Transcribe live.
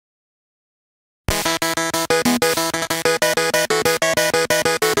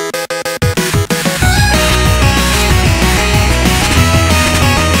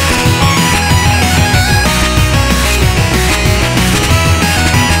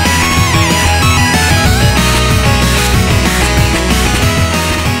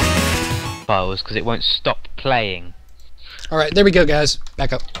hours because it won't stop playing. Alright, there we go, guys.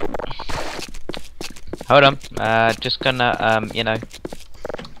 Back up. Hold on. Just gonna, you know,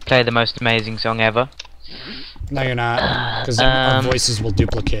 play the most amazing song ever. No, you're not. Because our voices will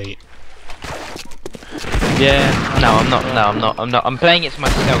duplicate. Yeah. No, I'm not. No, I'm not. I'm playing it to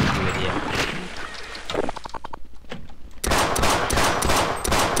myself, you idiot.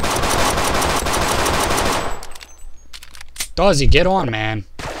 Dawsy, get on, man.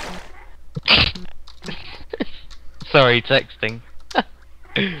 Sorry, texting.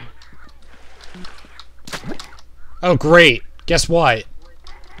 Oh, great. Guess what?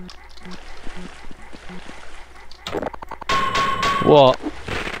 What?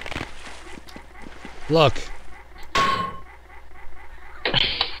 Look.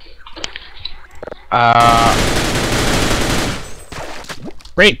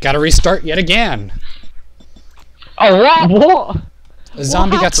 Great, gotta restart yet again. Oh, what? What? A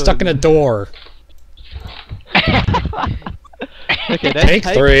zombie got stuck in a door. Okay, then Take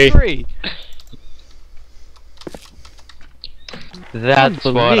three. That's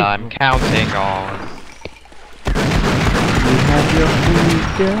what I'm counting on. You have your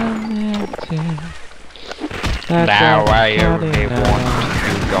freedom empty. Now I only want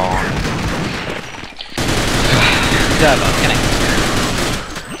you gone. Server connect.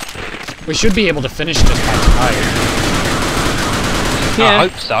 We should be able to finish this by tonight. Yeah. I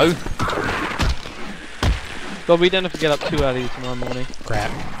hope so. But we don't have to get up too early tomorrow morning.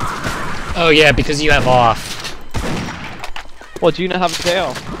 Crap. Oh yeah, because you have off. What, do you not have a day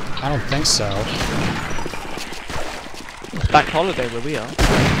off? I don't think so. It's bank holiday where we are.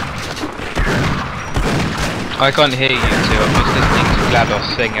 I can't hear you two. I'm just listening to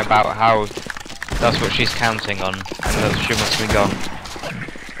GLaDOS sing about how that's what she's counting on, and that she must be gone.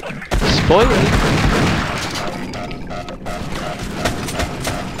 Spoilers!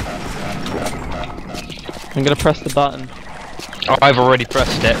 I'm gonna press the button. Oh, I've already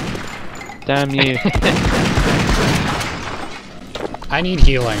pressed it. Damn you. I need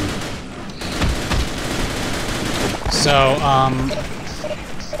healing. So,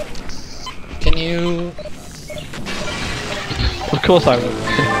 can you... Of course I will.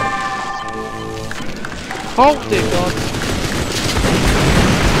 Oh dear god.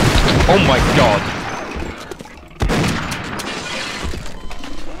 Oh my god.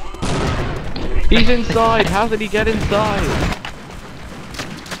 He's inside! How did he get inside?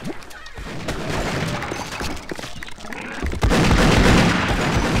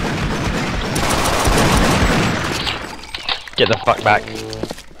 Get the fuck back.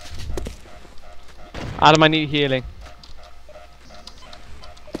 Adam, I need healing.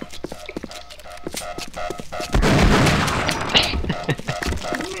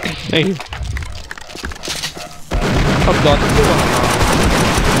 Hey. Oh god.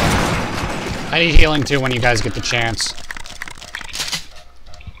 I need healing too when you guys get the chance.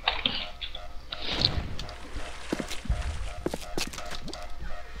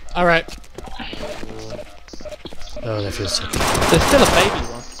 Alright. Oh, that feels so good. There's still a baby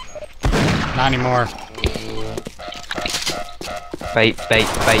one. Not anymore. Bait, bait,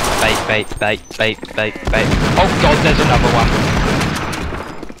 bait, bait, bait, bait, bait, bait, bait. Oh god, there's another one.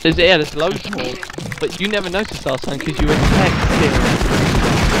 There's loads more. But you never noticed last time because you were texting.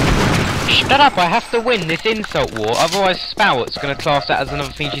 Shut up, I have to win this insult war, otherwise Spout's gonna class that as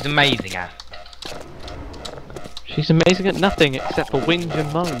another thing she's amazing at. She's amazing at nothing except for whinge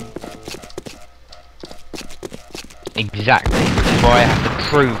and moan. Exactly, which is why I have to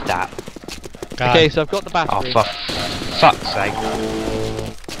prove that. God. Okay, so I've got the battery. Oh, for fuck's sake.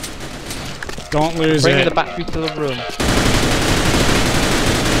 Don't lose Bring it. the battery to the room.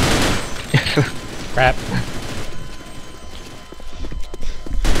 Crap.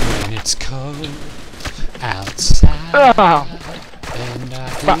 When it's cold outside Ah! and I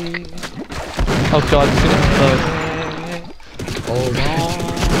hear Oh god, it's gonna hold on,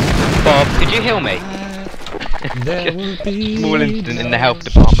 Bob, could you heal me? there will be Small incident in the health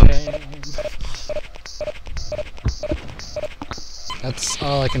department. That's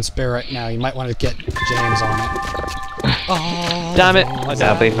all I can spare right now. You might want to get James on it. Oh, Damn it!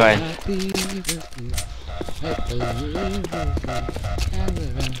 That'll be fine.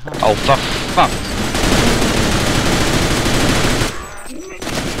 Oh, for fuck.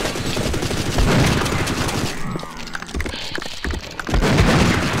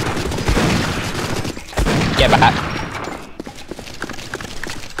 Get back.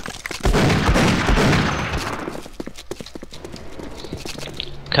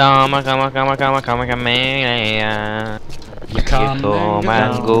 Come on, come on, come on, come on, come on, come on. You come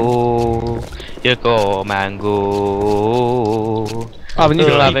and go. You come and go. Oh, we need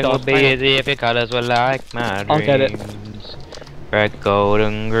a Loving key will card. be Hang on. easy if your colours were like my dreams. I'll get it. Red, gold,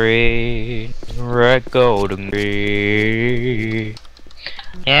 and green. Red, gold, and green.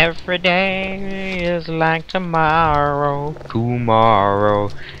 Every day is like tomorrow. Tomorrow.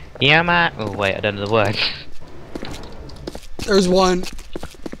 Yeah, man. Oh, wait, I don't know the words. There's one.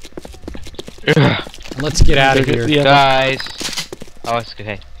 Let's get out of here. Yeah. Guys. Oh, it's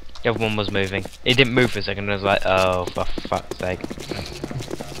okay. The other one was moving. It didn't move for a second. I was like, oh, for fuck's sake.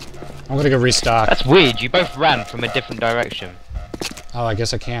 I'm gonna go restock. That's weird. You both ran from a different direction. Oh, I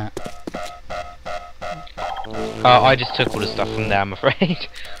guess I can't. Oh, I just took all the stuff from there, I'm afraid.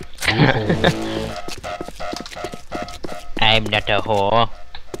 I'm not a whore.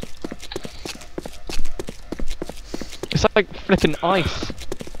 It's like flipping ice.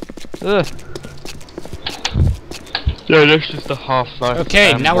 Ugh. No, that's just a half-life.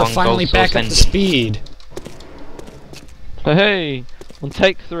 Okay, now we're finally back up to speed. Hey, on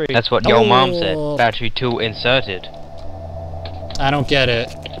take 3. That's what your mom said. Battery 2 inserted. I don't get it.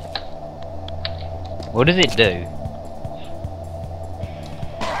 What does it do?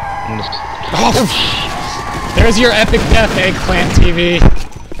 Oh! There's your epic death, Eggplant TV.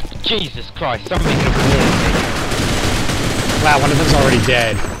 Jesus Christ, somebody could have warned me. Wow, one of them's already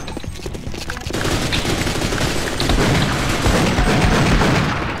dead.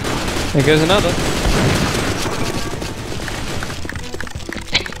 There goes another.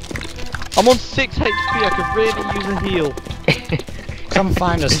 I'm on 6 HP, I could really use a heal. Come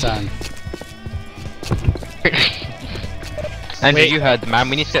find us then. Andrew, Wait. you heard the man.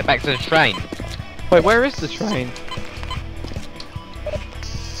 We need to get back to the train. Wait, where is the train?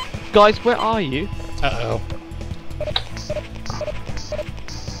 Guys, where are you? Uh-oh.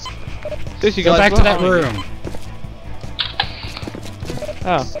 Seriously, Go guys, back to where that are you? room.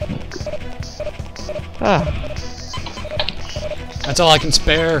 Oh. Ah. That's all I can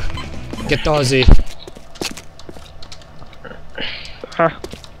spare. Get Dozzy.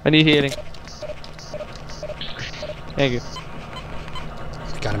 I need healing. There you go.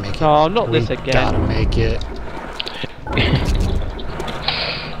 Gotta make it. Oh, not We this again. Gotta make it.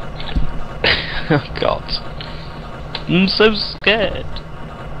 Oh God. I'm so scared.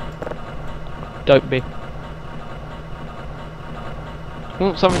 Don't be.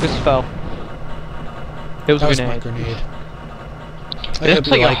 Oh, something just fell. It was That a was my grenade. grenade. I It hope looks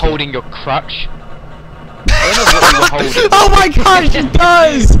you like you're like it. holding your crutch. I don't know what you were holding. Oh my gosh, it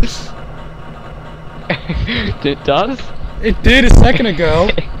does! It does? It did a second ago.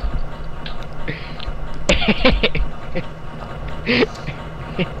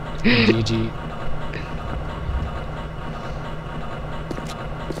 GG.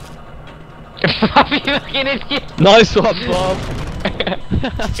 Bob, you fucking idiot. Nice one, Bob!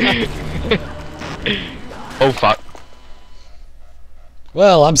 Oh fuck.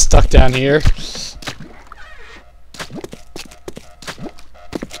 Well, I'm stuck down here.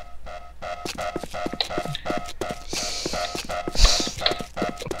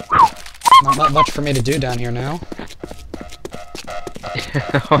 Not much for me to do down here now.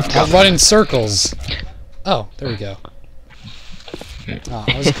 I'll run in circles. Oh, there we go. Oh,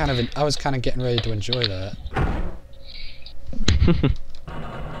 I was kind of getting ready to enjoy that.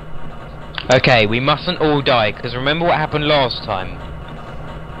 Okay, we mustn't all die, because remember what happened last time.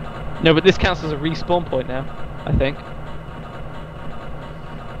 No, but this counts as a respawn point now, I think.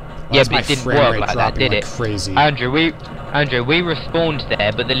 Yeah, Why is but my it didn't frame work rate like that, dropping did like it? Crazy. Andrew, we respawned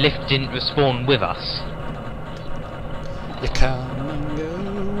there, but the lift didn't respawn with us. You come and go.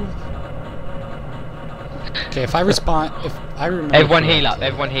 Okay, if I remember. Everyone heal up, correctly-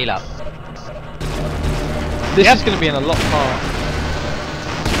 everyone heal up. This is going to be in a lot part.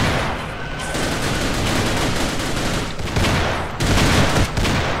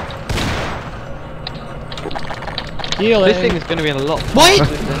 Healing. This thing is going to be in a lot part. What?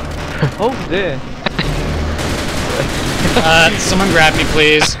 Oh dear. Someone grab me,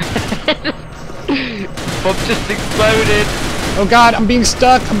 please. Bob just exploded. Oh God, I'm being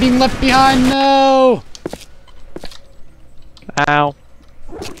stuck. I'm being left behind. No. Ow.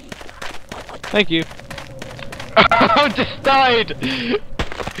 Thank you. I just died.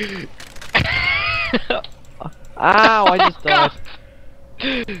 Ow, I just died.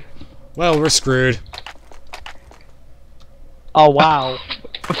 Well, we're screwed. Oh wow.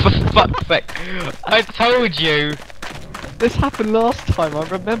 For fuck's sake. I told you. This happened last time, I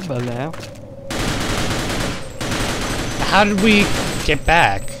remember now. How did we get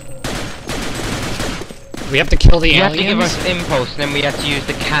back? We have to kill the You have to give aliens? us impulse, and then we have to use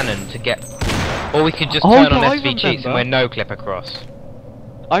the cannon to get. Or we could just Oh, turn yeah, on I SV cheats and remember. we're no clip across.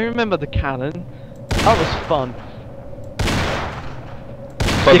 I remember the cannon. That was fun.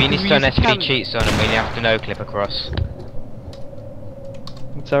 Bob, Yeah, you need to we turn use SP cannon. cheats on and we have to no-clip across.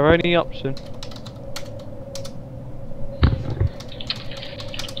 It's our only option.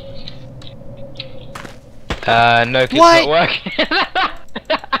 No-clip's What? not working.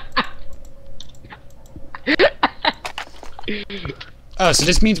 Oh, so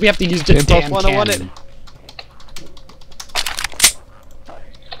this means we have to use the Impulse damn 101 cannon. it.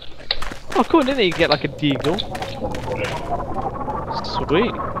 Oh, cool, didn't you get like a deagle?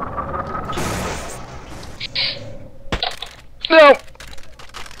 Sweet. No!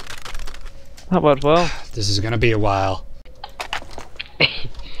 That worked well. This is gonna be a while.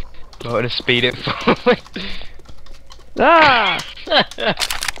 Got to speed it forward. Ah!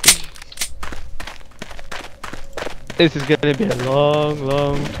 This is gonna be a long,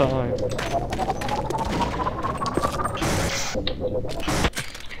 long time.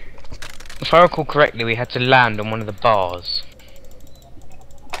 If I recall correctly, we had to land on one of the bars.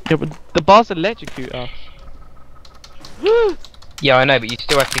 Yeah, but the bars electrocute us. Yeah, I know, but you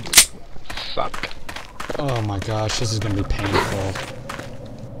still have to... Fuck. Oh my gosh, this is gonna be painful.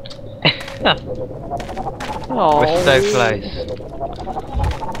 Oh. We're so close.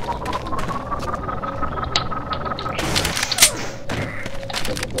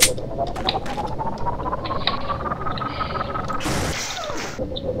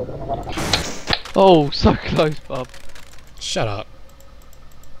 Oh, so close, Bob. Shut up.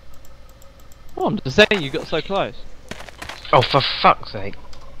 Oh, I'm just saying you got so close. Oh, for fuck's sake.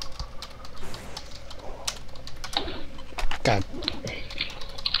 God.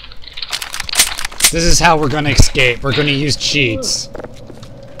 This is how we're gonna escape. We're gonna use cheats.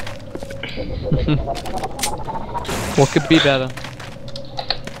 What could be better?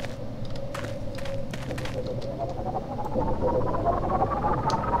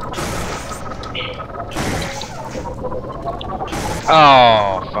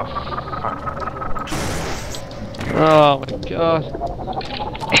 Oh, for fuck. Oh my god.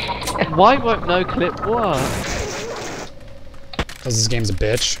 Why won't no clip work? Cause this game's a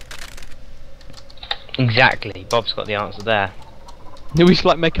bitch. Exactly. Bob's got the answer there. We should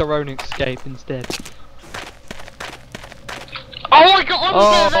like make our own escape instead. Oh my god!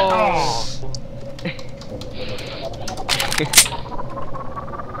 Oh.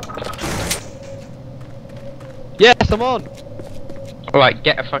 Yes, I'm on! Alright,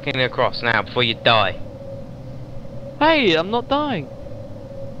 get a fucking across now before you die. Hey, I'm not dying.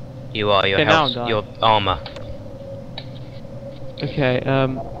 You are, your Okay, now health, I'm dying. your armor. Okay,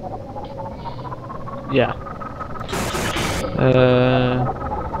 yeah.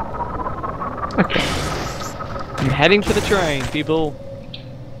 Okay. I'm heading to the train, people.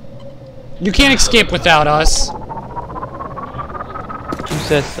 You can't escape without us. Who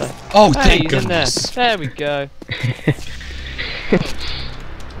says so? Oh, Hey, thank he's in there. goodness. There we go.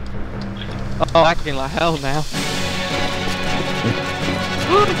 Oh, acting like hell now.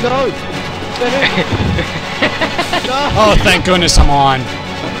 No! No! Oh, thank goodness I'm on.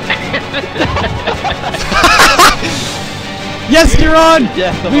 Yes, you're on!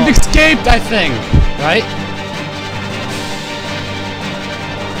 Yes, I'm We've on. escaped, I think. Right?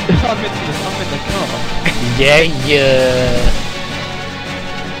 I'm in the car. Yeah, yeah.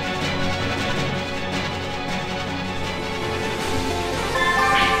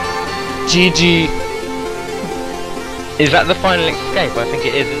 GG. Is that the final escape? I think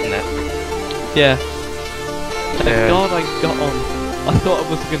it is, isn't it? Yeah. Thank Yeah. God I got on. I thought I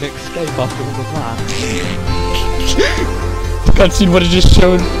was gonna escape after all of that. The cutscene would have just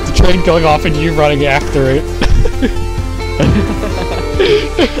shown the train going off and you running after it.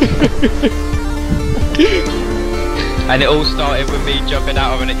 And it all started with me jumping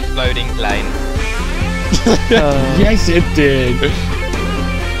out of an exploding plane. Yes, it did.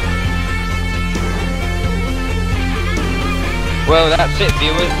 Well, that's it,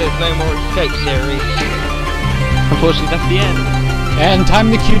 viewers. There's no more escape series. Unfortunately, that's the end. And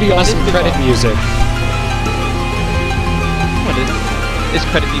time to cue the awesome is credit goodbye. music. What is this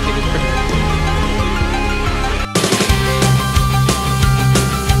credit music is pretty